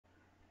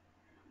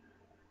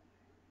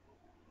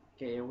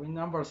Okay, win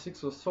number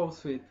 6 was so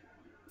sweet.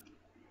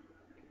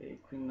 Okay,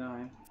 queen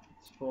 9.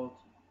 It's fold.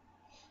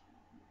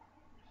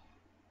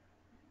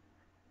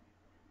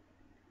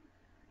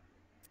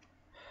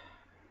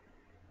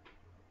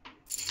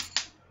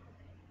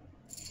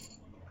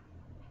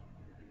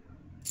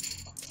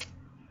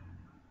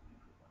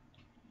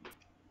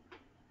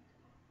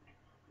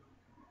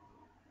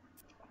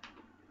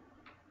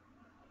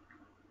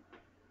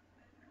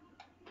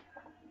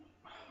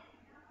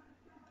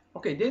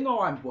 Okay, they know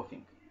I'm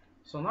bluffing.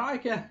 So now I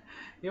can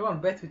even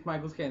bet with my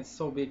good hands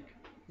so big.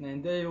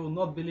 And they will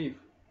not believe.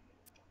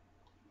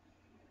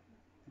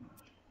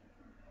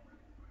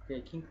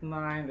 Okay, king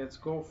 9, let's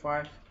go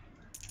 5.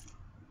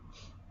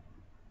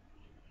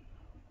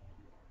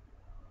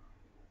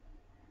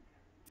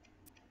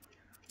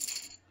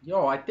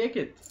 Yo, I take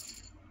it.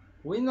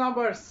 Win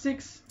number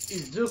 6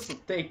 is just a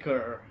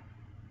taker.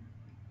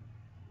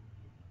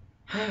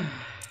 5-3.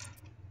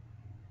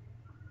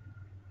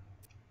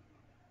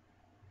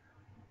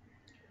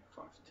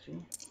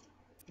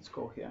 Let's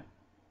go here.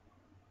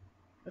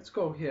 Let's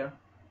go here.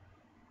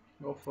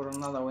 Go for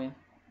another win.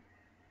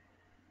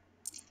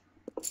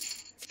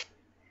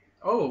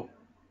 Oh,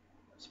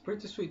 it's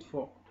pretty sweet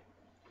for.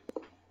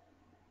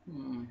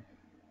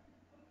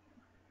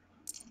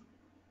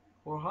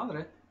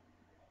 400.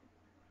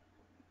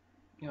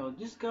 You know,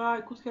 this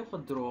guy could have a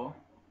draw.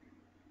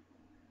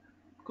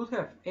 Could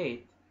have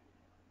 8.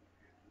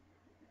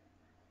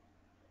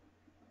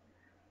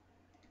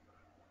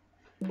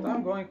 But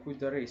I'm going with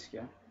the race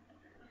here.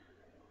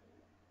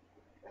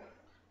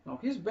 No,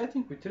 he's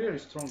betting with really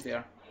strong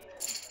there.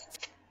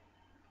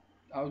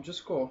 I'll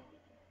just go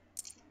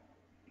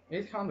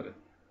 800.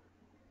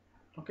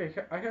 Okay,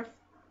 I have.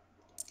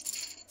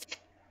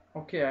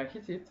 Okay, I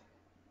hit it.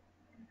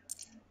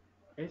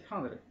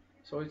 800.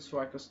 So it's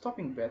like a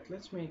stopping bet.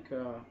 Let's make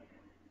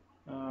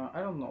I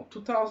don't know,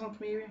 2000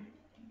 maybe.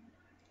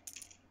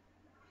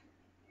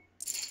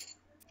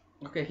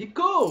 Okay, he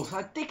goes.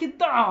 I take it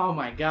down. Oh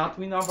my god,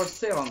 win number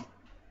 7.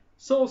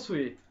 So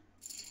sweet.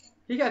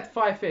 He had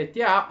 5-8.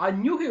 Yeah, I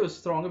knew he was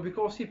stronger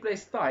because he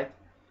plays tight.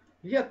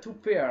 He had 2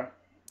 pair.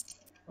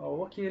 Oh,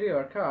 lucky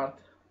river card.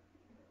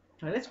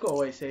 Let's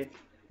go ace-8.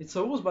 It's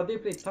a lose, but they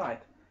play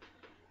tight.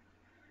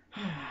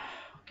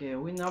 Okay,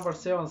 win number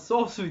 7.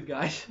 So sweet,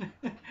 guys.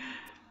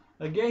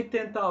 Again,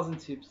 10,000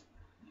 chips.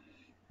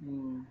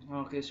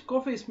 Okay,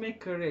 Coffee is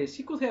making a race.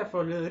 He could have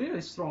a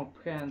really strong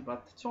hand,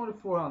 but it's only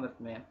 400,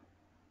 man.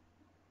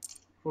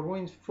 For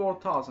win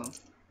 4,000.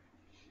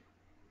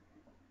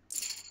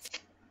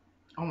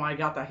 Oh my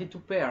god, I hit 2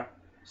 pair.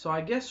 So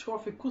I guess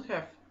Coffee could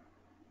have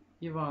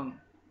even.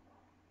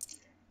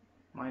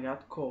 My god,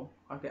 call.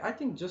 Okay, I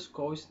think just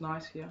call is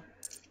nice here.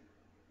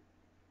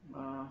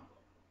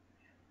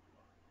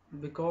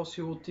 Because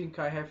you would think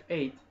I have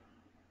 8.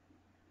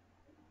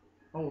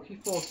 Oh, he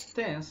folds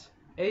 10s.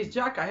 Ace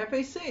Jack, I have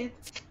Ace 8.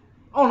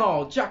 Oh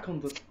no, Jack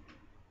on the.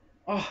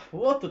 Oh,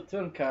 what a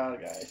turn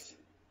card, guys.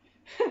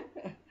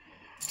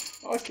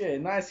 Okay,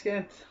 nice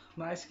hand.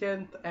 Nice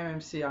hand.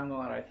 MMC, I'm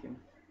gonna write him.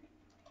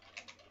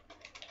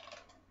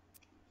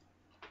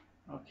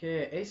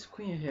 Okay, Ace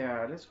Queen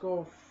here. Let's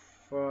go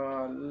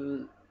for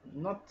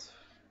not.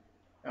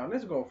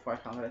 Let's go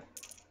 500.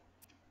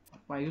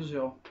 My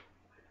usual.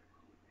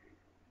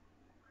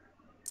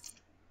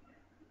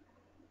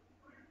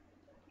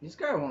 This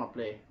guy wanna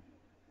play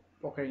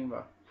Poker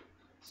Inva.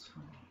 So,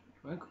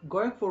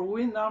 going for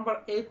win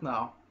number 8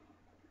 now.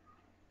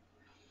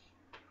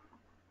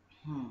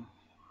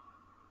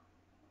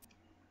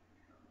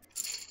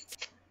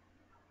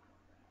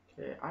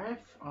 Okay, I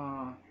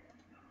have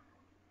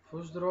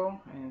first draw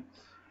and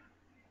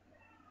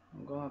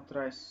I'm gonna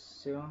try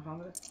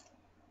 700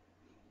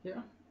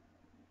 here.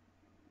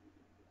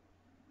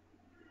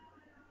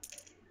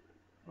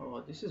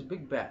 Oh, this is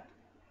big bet.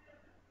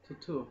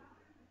 2-2.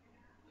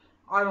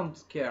 I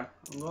don't care.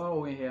 I'm gonna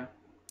win here.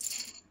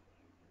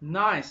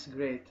 Nice,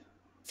 great.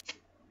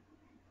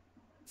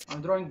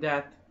 I'm drawing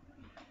that.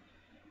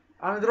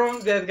 I'm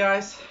drawing that,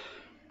 guys.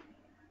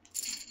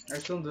 I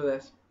shouldn't do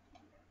this.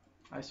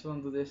 I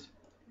shouldn't do this.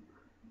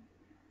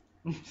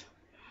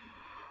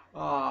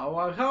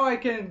 Well, how I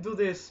can do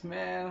this,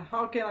 man?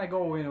 How can I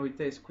go win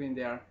with ace queen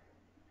there?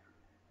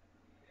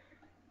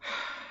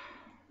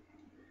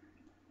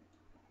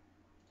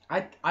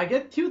 I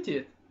get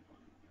tilted.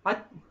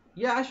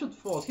 Yeah, I should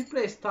fold. He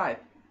plays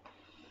tight.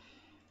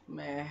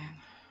 Man,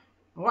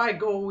 why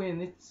go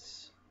win?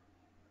 It's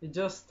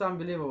just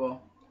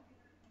unbelievable.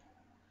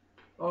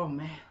 Oh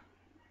man.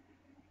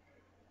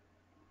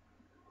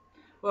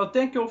 Well,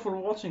 thank you all for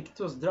watching. It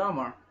was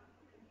drama.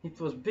 It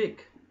was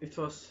big. It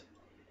was.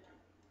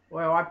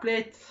 Well, I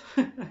played.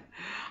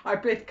 I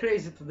played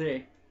crazy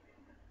today.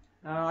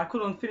 I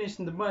couldn't finish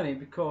in the money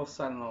because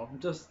I don't know.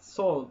 Just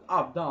sold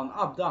up, down,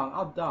 up, down,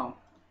 up, down.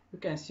 You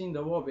can see in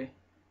the lobby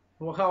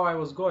how I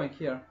was going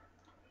here.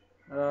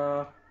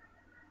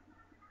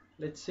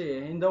 Let's see.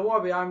 In the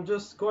lobby, I'm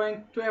just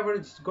going to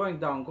average, going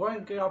down,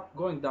 going up,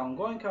 going down,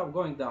 going up,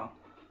 going down.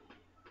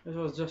 It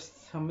was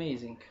just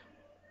amazing.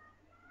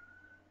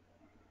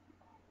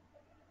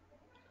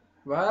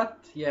 But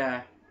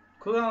yeah,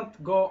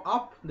 couldn't go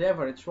up the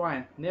average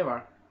line,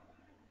 never.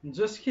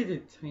 Just hit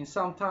it in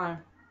some time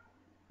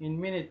in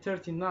minute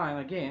 39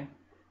 again.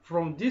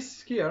 From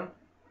this here,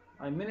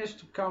 I managed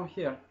to come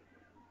here,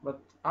 but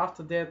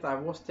after that I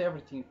lost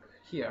everything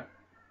here.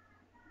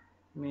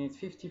 Minute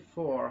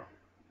 54.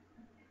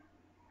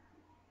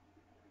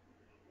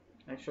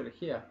 Actually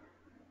here.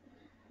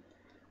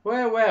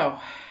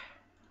 Well.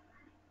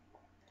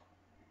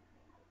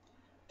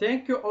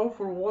 Thank you all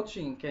for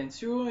watching and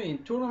see you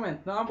in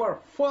tournament number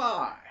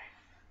 5,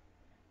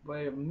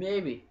 where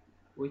maybe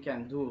we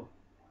can do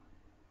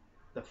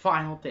the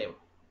final table.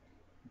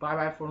 Bye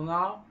bye for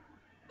now,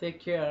 take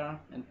care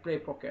and play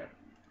poker.